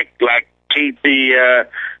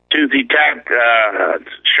toothy-type,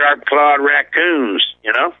 sharp-clawed raccoons,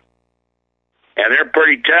 And they're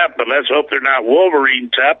pretty tough, but let's hope they're not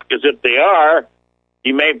Wolverine tough, because if they are,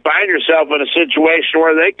 you may find yourself in a situation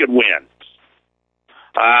where they could win.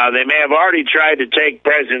 They may have already tried to take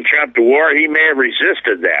President Trump to war. He may have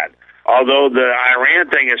resisted that, although the Iran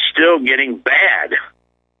thing is still getting bad.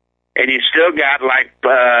 And you still got,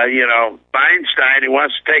 Feinstein, who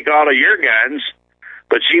wants to take all of your guns,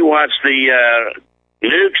 but she wants the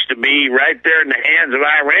nukes to be right there in the hands of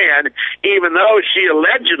Iran, even though she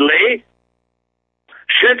allegedly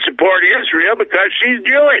should support Israel because she's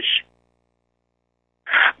Jewish.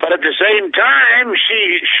 But at the same time,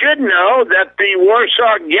 she should know that the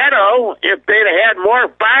Warsaw Ghetto, if they'd had more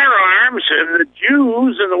firearms, and the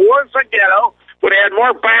Jews in the Warsaw Ghetto would have had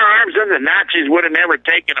more firearms, then the Nazis would have never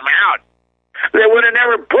taken them out. They would have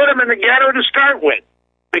never put them in the ghetto to start with,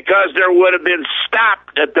 because there would have been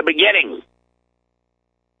stopped at the beginning.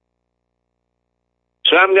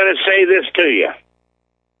 So I'm going to say this to you.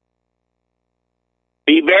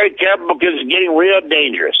 Be very careful, because it's getting real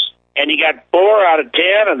dangerous. And you got 4 out of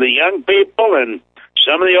 10 of the young people and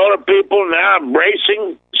some of the older people now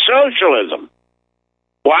embracing socialism.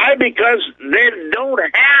 Why? Because they don't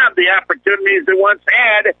have the opportunities they once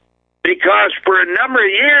had, because for a number of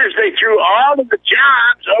years they threw all of the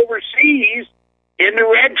jobs overseas into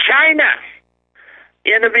Red China,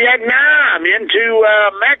 into Vietnam, into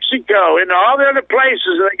Mexico, into all the other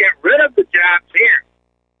places, and they get rid of the jobs here.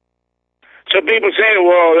 So people say,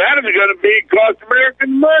 well, that is going to be cost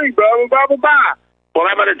American money, blah, blah, blah, blah, blah. Well,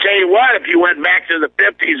 I'm going to tell you what, if you went back to the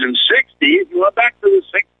 50s and 60s, you went back to the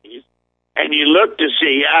 60s, and you look to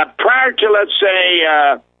see, prior to, let's say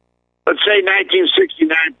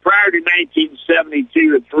 1969, prior to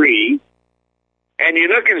 1972 or 3, and you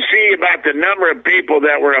look and see about the number of people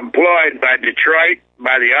that were employed by Detroit,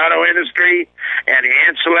 by the auto industry and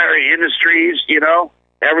ancillary industries, you know,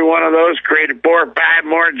 every one of those created 4 or 5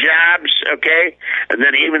 more jobs, okay? And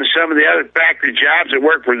then even some of the other factory jobs that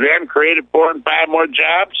worked for them created 4 and 5 more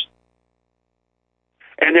jobs.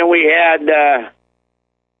 And then we had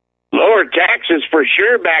lower taxes for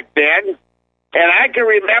sure back then. And I can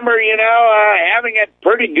remember, you know, having it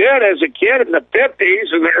pretty good as a kid in the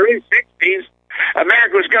 50s and the early 60s.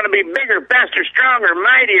 America was going to be bigger, faster, stronger,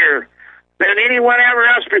 mightier than anyone ever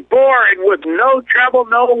else before, and with no trouble,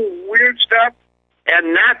 no weird stuff,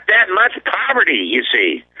 and not that much poverty, you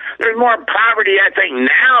see. There's more poverty, I think,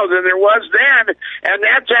 now than there was then, and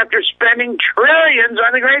that's after spending trillions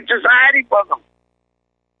on the Great Society program.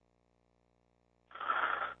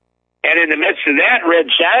 And in the midst of that, Red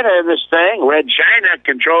China in this thing, Red China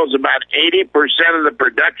controls about 80% of the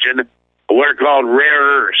production of what are called rare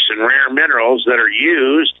earths and rare minerals that are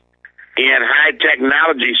used in high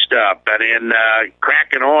technology stuff and in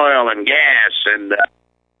cracking oil and gas and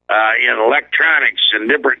in electronics and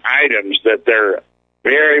different items that they're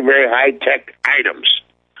very, very high-tech items.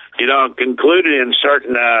 You know, concluded in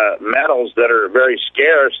certain metals that are very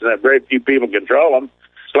scarce and that very few people control them.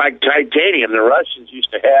 It's like titanium. The Russians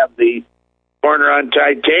used to have the corner on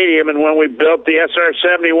titanium, and when we built the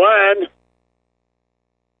SR-71,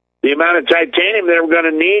 the amount of titanium they were going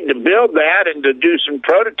to need to build that and to do some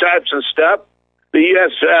prototypes and stuff, the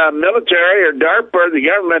U.S. military or DARPA, the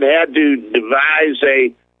government had to devise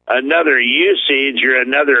another usage or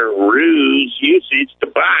another ruse usage to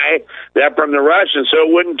buy that from the Russians so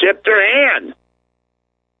it wouldn't tip their hand.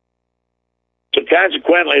 So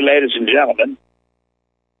consequently, ladies and gentlemen,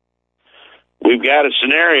 we've got a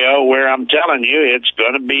scenario where I'm telling you it's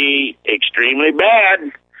going to be extremely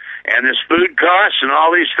bad. And this food costs and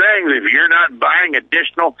all these things, if you're not buying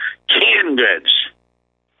additional canned goods.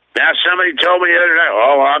 Now, somebody told me the other night,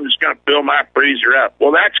 oh, I'm just going to fill my freezer up.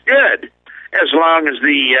 Well, that's good, as long as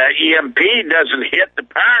the EMP doesn't hit the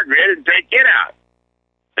power grid and take it out.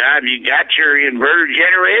 Now, have you got your inverter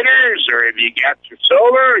generators, or have you got your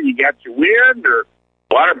solar, or you got your wind, or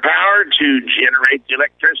water power to generate the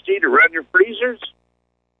electricity to run your freezers?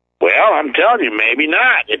 Well, I'm telling you, maybe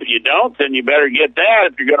not. If you don't, then you better get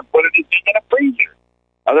that if you're going to put anything in a freezer.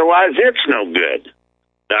 Otherwise, it's no good.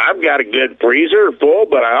 Now, I've got a good freezer full,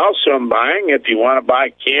 but I also am buying, if you want to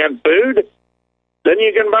buy canned food, then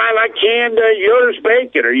you can buy like canned Yoder's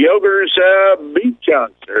bacon or Yoder's beef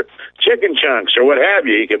chunks or chicken chunks or what have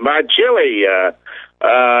you. You can buy chili.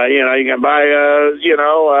 You can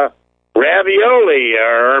buy, ravioli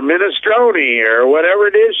or minestrone or whatever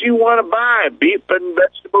it is you want to buy, beef and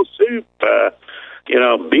vegetable soup,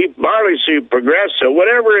 beef barley soup, Progresso,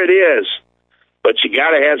 whatever it is. But you got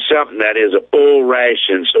to have something that is a full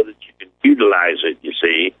ration so that you can utilize it, you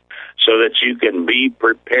see, so that you can be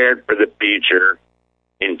prepared for the future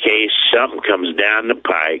in case something comes down the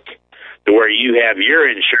pike, to where you have your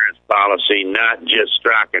insurance policy, not just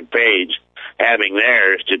Strzok and Page having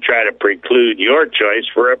theirs to try to preclude your choice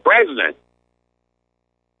for a president.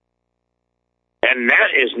 And that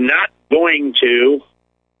is not going to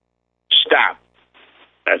stop.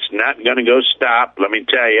 That's not going to go stop, let me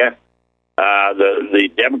tell you. The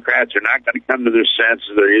Democrats are not going to come to their senses.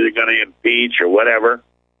 They're either going to impeach or whatever.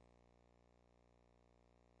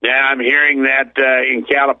 Now, I'm hearing that in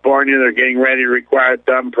California, they're getting ready to require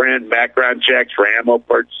thumbprint background checks for ammo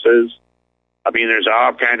purchases. I mean, there's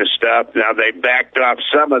all kind of stuff. Now, they backed off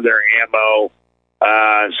some of their ammo,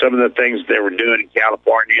 some of the things they were doing in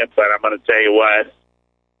California, but I'm going to tell you what,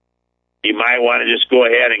 you might want to just go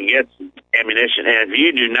ahead and get some ammunition. And if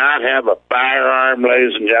you do not have a firearm,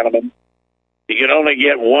 ladies and gentlemen, you can only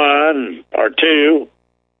get 1 or 2,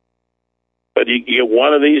 but you can get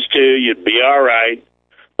one of these 2, you'd be all right.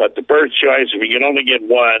 But the first choice, if you can only get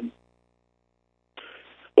 1,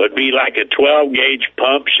 would be like a 12-gauge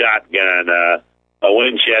pump shotgun, a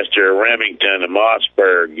Winchester, a Remington, a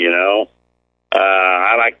Mossberg,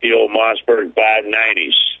 I like the old Mossberg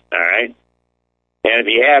 590s, all right? And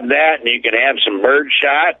if you have that, and you can have some bird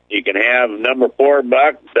shot, you can have number 4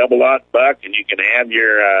 buck, double-aught buck, and you can have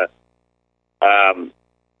your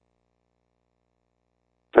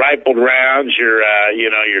rifled rounds, your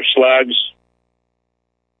your slugs,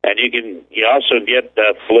 and you also get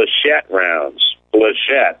the flechette rounds,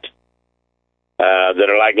 that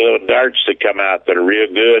are like little darts that come out that are real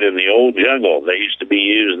good in the old jungle. They used to be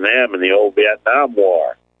using them in the old Vietnam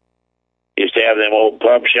War. Used to have them old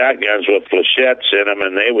pump shotguns with flechettes in them,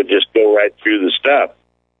 and they would just go right through the stuff.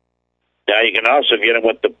 Now you can also get them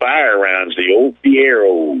with the fire rounds, the old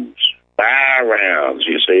Fieros, fire rounds,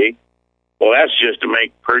 you see. Well, that's just to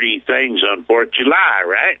make pretty things on 4th of July,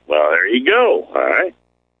 right? Well, there you go, all right?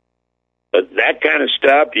 But that kind of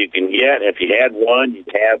stuff you can get. If you had one,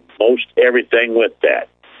 you'd have most everything with that.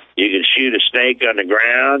 You could shoot a snake on the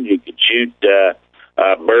ground. You could shoot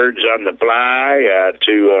birds on the fly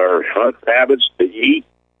or hunt rabbits to eat.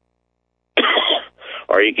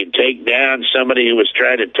 Or you could take down somebody who was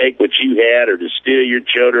trying to take what you had, or to steal your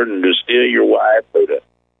children, or to steal your wife, or to,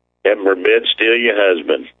 heaven forbid, steal your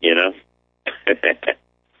husband, you know.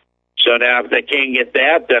 So now if they can't get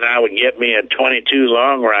that, then I would get me a 22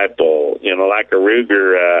 long rifle, you know, like a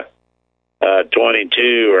Ruger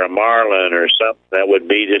 22 or a Marlin or something. That would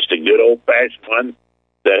be just a good old-fashioned one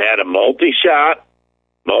that had a multiple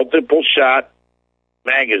shot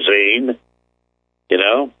magazine, you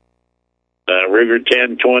know. Ruger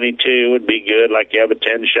 10-22 would be good, like you have a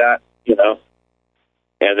 10-shot, you know.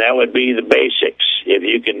 And that would be the basics. If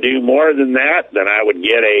you can do more than that, then I would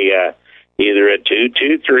get either a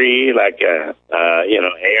 223, like a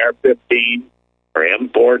AR-15 or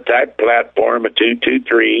M4 type platform, a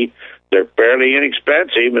 223. They're fairly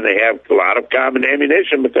inexpensive, and they have a lot of common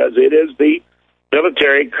ammunition because it is the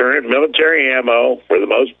current military ammo for the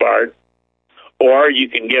most part. Or you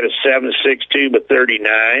can get a 7.62 by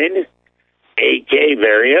 39 AK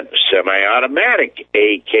variant, semi-automatic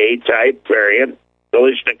AK type variant,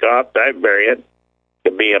 Kalashnikov type variant.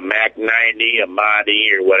 Could be a Mac 90, a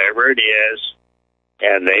Mahdi, or whatever it is.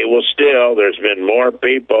 And they will still, there's been more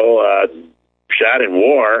people shot in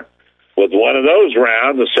war with one of those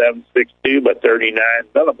rounds, a 7.62 by 39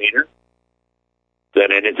 millimeter,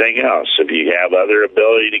 than anything else. If you have other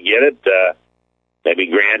ability to get it, maybe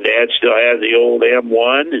Granddad still has the old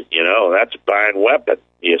M1, you know, that's a fine weapon,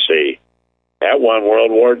 you see. That won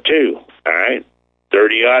World War II, all right?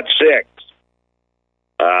 30-06.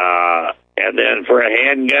 And then for a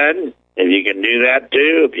handgun, if you can do that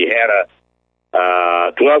too, if you had a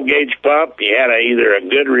 12-gauge pump, you had either a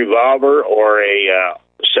good revolver or a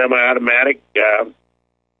semi-automatic,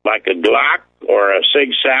 like a Glock or a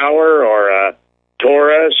Sig Sauer or a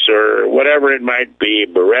Taurus or whatever it might be,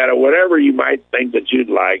 Beretta, whatever you might think that you'd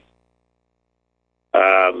like.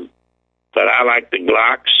 But I like the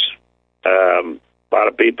Glocks. A lot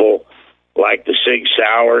of people like the Sig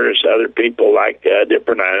Sauers. Other people like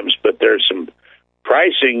different items, but there's some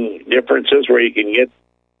pricing differences where you can get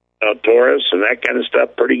Taurus and that kind of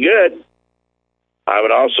stuff pretty good. I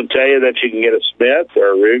would also tell you that you can get a Smith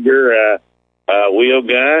or a Ruger wheel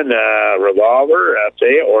gun revolver, I'll tell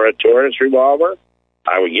you, or a Taurus revolver.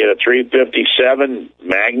 I would get a 357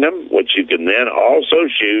 Magnum, which you can then also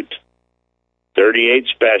shoot 38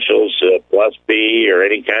 specials plus B or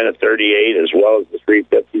any kind of 38, as well as the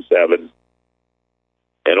 357.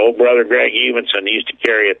 And old brother Greg Evenson used to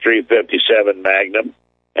carry a 357 Magnum,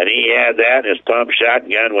 and he had that in his pump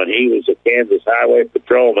shotgun when he was a Kansas highway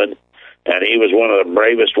patrolman, and he was one of the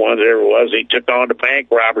bravest ones there ever was. He took on the bank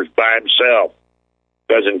robbers by himself,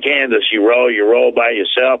 because in Kansas you roll by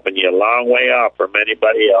yourself, and you're a long way off from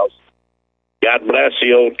anybody else. God bless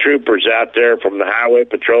the old troopers out there from the highway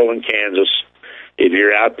patrol in Kansas. If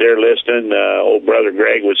you're out there listening, old brother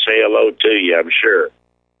Greg would say hello to you, I'm sure.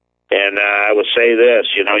 And I would say this,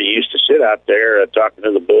 you know, you used to sit out there talking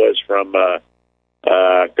to the boys from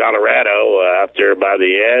Colorado out there by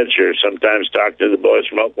the edge, or sometimes talk to the boys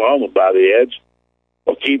from Oklahoma by the edge.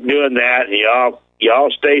 Well, keep doing that, and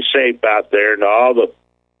y'all stay safe out there, and all the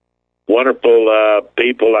wonderful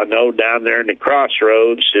people I know down there in the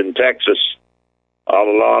crossroads in Texas, all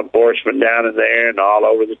the law enforcement down in there and all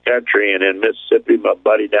over the country, and in Mississippi, my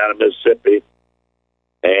buddy down in Mississippi,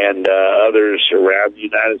 and others around the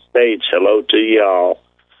United States, hello to y'all.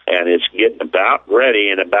 And it's getting about ready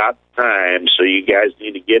and about time, so you guys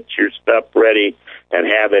need to get your stuff ready and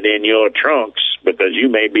have it in your trunks, because you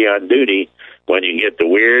may be on duty when you get the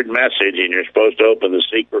weird message and you're supposed to open the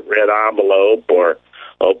secret red envelope or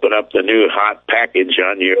open up the new hot package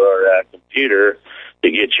on your computer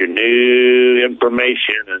to get your new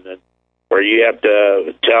information, and then where you have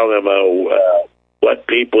to tell them what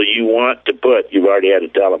people you want to put. You've already had to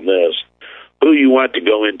tell them this. Who you want to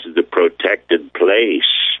go into the protected place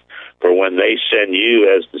for when they send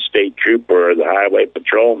you as the state trooper or the highway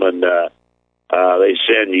patrolman. They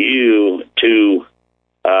send you to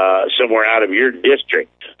somewhere out of your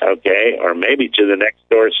district, okay, or maybe to the next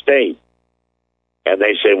door state. And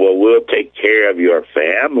they say, well, we'll take care of your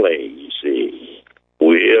family, you see.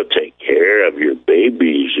 We'll take care of your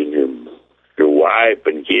babies and your wife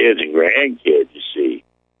and kids and grandkids, you see.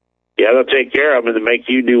 Yeah, they'll take care of them and make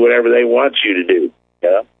you do whatever they want you to do.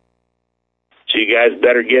 Yeah. So you guys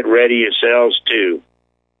better get ready yourselves, too.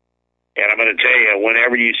 And I'm going to tell you,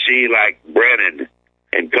 whenever you see like Brennan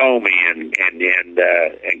and Comey and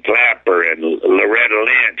Clapper and Loretta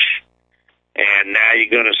Lynch, and now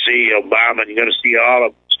you're going to see Obama, and you're going to see all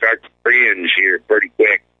of them start to cringe here pretty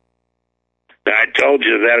quick. Now, I told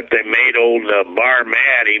you that if they made old Barr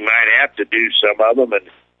mad, he might have to do some of them and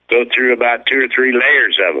go through about 2 or 3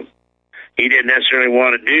 layers of them. He didn't necessarily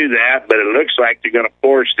want to do that, but it looks like they're going to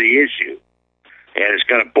force the issue, and it's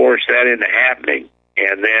going to force that into happening.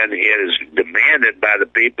 And then it is demanded by the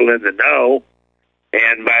people in the know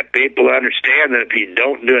and by people who understand that if you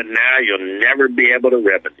don't do it now, you'll never be able to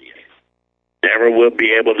remedy it. Never will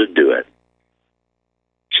be able to do it.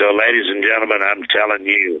 So, ladies and gentlemen, I'm telling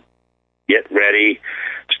you, get ready,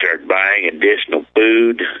 start buying additional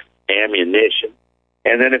food, ammunition.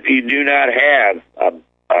 And then if you do not have a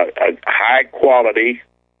high quality,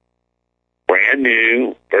 brand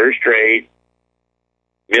new, first rate,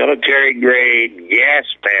 military grade gas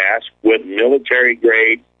mask with military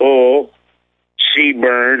grade full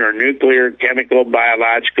CBRN or nuclear, chemical,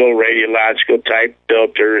 biological, radiological type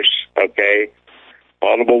filters, okay,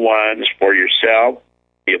 multiple ones for yourself,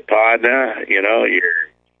 your partner, your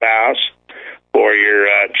spouse, for your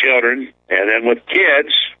children. And then with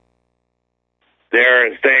kids, there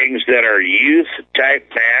are things that are youth type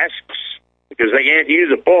masks because they can't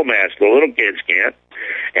use a full mask. The little kids can't.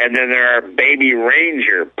 And then there are Baby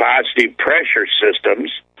Ranger positive pressure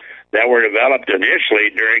systems that were developed initially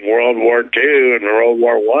during World War II and World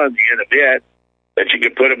War I, the end of it, that you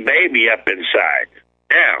could put a baby up inside.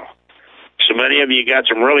 Now, so many of you got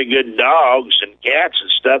some really good dogs and cats and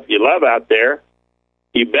stuff you love out there.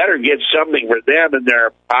 You better get something for them, and there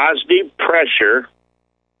are positive pressure,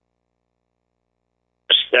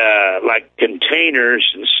 like containers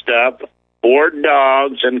and stuff for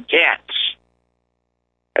dogs and cats.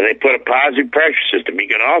 And they put a positive pressure system. You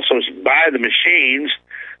can also buy the machines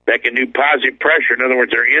that can do positive pressure. In other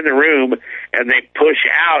words, they're in the room and they push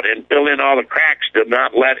out and fill in all the cracks to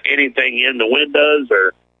not let anything in the windows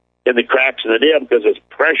or in the cracks in the deal because it's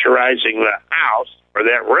pressurizing the house or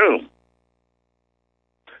that room.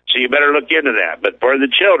 So you better look into that. But for the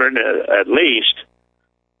children, at least,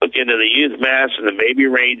 look into the youth masks and the Baby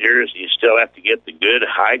Rangers. You still have to get the good,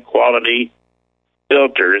 high-quality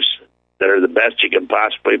filters that are the best you can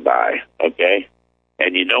possibly buy, okay?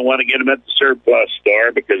 And you don't want to get them at the surplus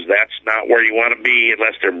store because that's not where you want to be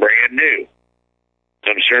unless they're brand new.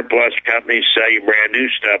 Some surplus companies sell you brand new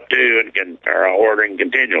stuff, too, and are ordering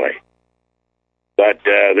continually. But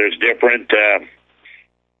there's different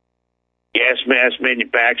gas mask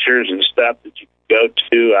manufacturers and stuff that you can go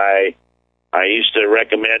to. I used to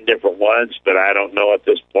recommend different ones, but I don't know at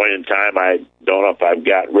this point in time. I don't know if I've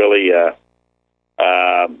got really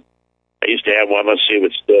I used to have one. Let's see if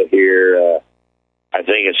it's still here. I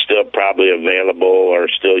think it's still probably available or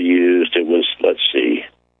still used. It was, let's see.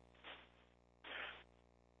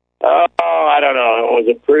 Oh, I don't know. It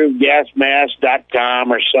was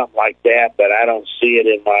approvedgasmask.com or something like that, but I don't see it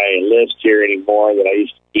in my list here anymore that I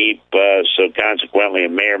used to keep. So consequently,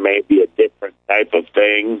 it may or may be a different type of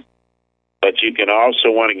thing. But you can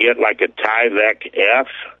also want to get like a Tyvek F,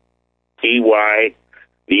 Tyvek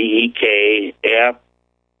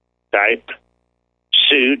type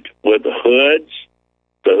suit with the hoods,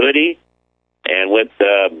 the hoodie, and with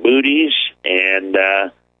the booties, and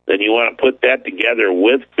then you want to put that together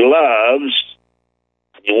with gloves.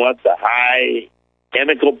 You want the high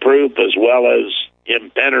chemical proof as well as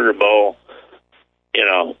impenetrable,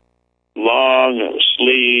 long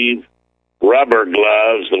sleeve rubber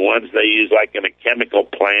gloves, the ones they use like in a chemical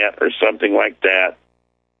plant or something like that.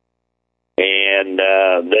 And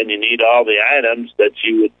then you need all the items that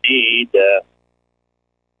you would need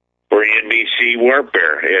for NBC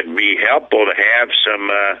warfare. It'd be helpful to have some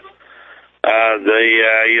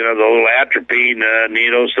the little atropine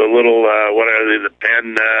needles, the little what are they? The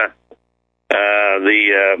pen,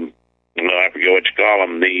 I forget what you call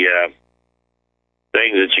them. The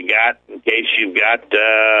things that you got in case you've got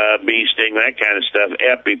bee sting, that kind of stuff.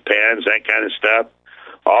 EpiPens, that kind of stuff.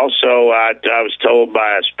 Also, I was told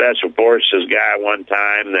by a special forces guy one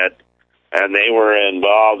time that, and they were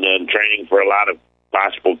involved in training for a lot of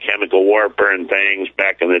possible chemical warfare and things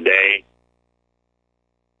back in the day.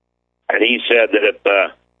 And he said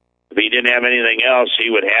that if he didn't have anything else, he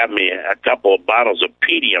would have me a couple of bottles of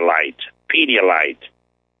Pedialyte.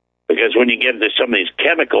 Because when you get into some of these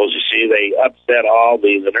chemicals, you see, they upset all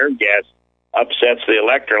the nerve gas, upsets the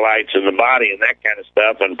electrolytes in the body and that kind of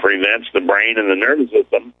stuff, and prevents the brain and the nervous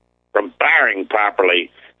system from firing properly.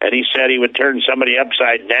 And he said he would turn somebody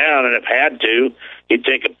upside down, and if had to, he'd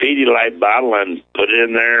take a Pedialyte bottle and put it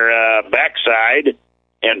in their backside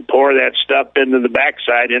and pour that stuff into the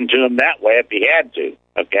backside into them that way if he had to,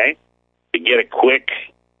 okay? To get it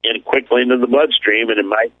quickly into the bloodstream, and it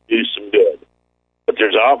might do some good. But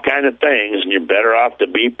there's all kind of things, and you're better off to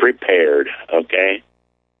be prepared, okay?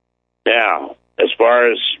 Now, as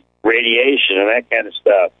far as radiation and that kind of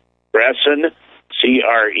stuff, Cresson, Cresson,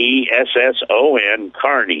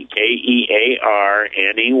 Carney, Kearney,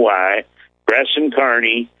 Cresson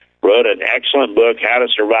Carney wrote an excellent book, How to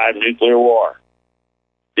Survive Nuclear War.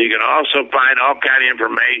 You can also find all kind of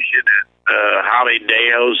information at Holly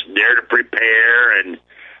Deo's Dare to Prepare, and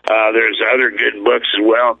there's other good books as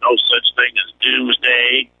well, No Such Thing as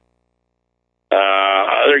Doomsday.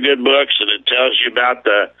 Other good books, and it tells you about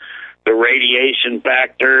the radiation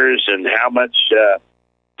factors and how much,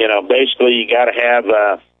 basically you got to have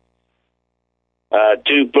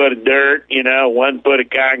 2 foot of dirt, 1 foot of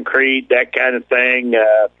concrete, that kind of thing,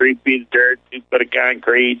 3 feet of dirt, 2 foot of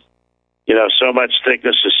concrete, so much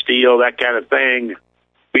thickness of steel, that kind of thing.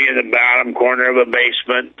 Be in the bottom corner of a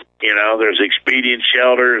basement, there's expedient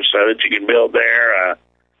shelters so that you can build there.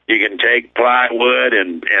 You can take plywood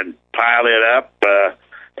and pile it up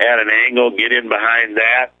at an angle, get in behind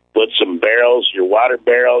that, put some barrels, your water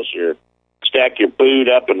barrels, stack your food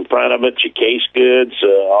up in front of it, your case goods,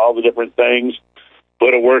 all the different things.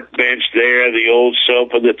 Put a workbench there, the old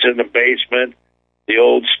sofa that's in the basement, the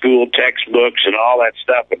old school textbooks and all that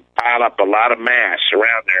stuff, and pile up a lot of mass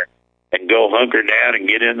around there and go hunker down and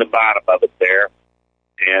get in the bottom of it there.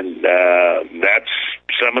 And that's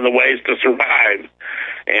some of the ways to survive.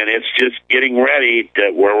 And it's just getting ready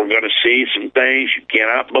to where we're going to see some things you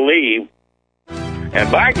cannot believe.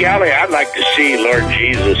 And by golly, I'd like to see Lord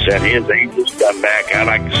Jesus and his angels come back. I'd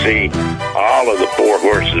like to see all of the 4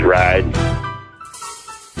 horses ride.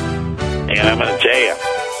 And I'm going to tell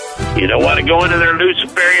you don't want to go into their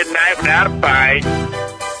Luciferian night without a fight.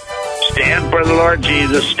 Stand for the Lord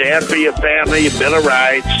Jesus. Stand for your family, your Bill of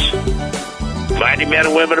Rights. Mighty men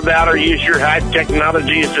and women of valor, use your high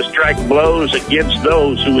technologies to strike blows against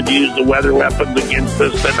those who would use the weather weapons against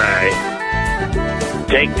us tonight.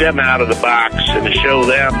 Take them out of the box and to show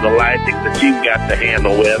them the lightning that you've got to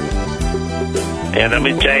handle with. And let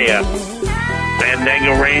me tell you,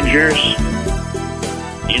 Fandango Rangers,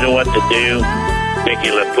 you know what to do. Mickey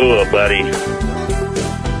LaPua, buddy.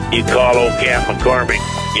 You call old Cap McCormick,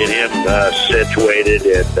 get him situated,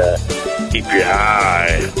 and keep your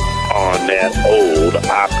eye on that old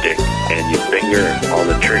optic and your finger on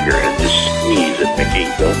the trigger and just squeeze it, Mickey.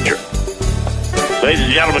 Don't you? Ladies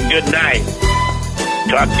and gentlemen, good night.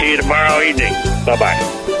 Talk to you tomorrow evening. Bye-bye.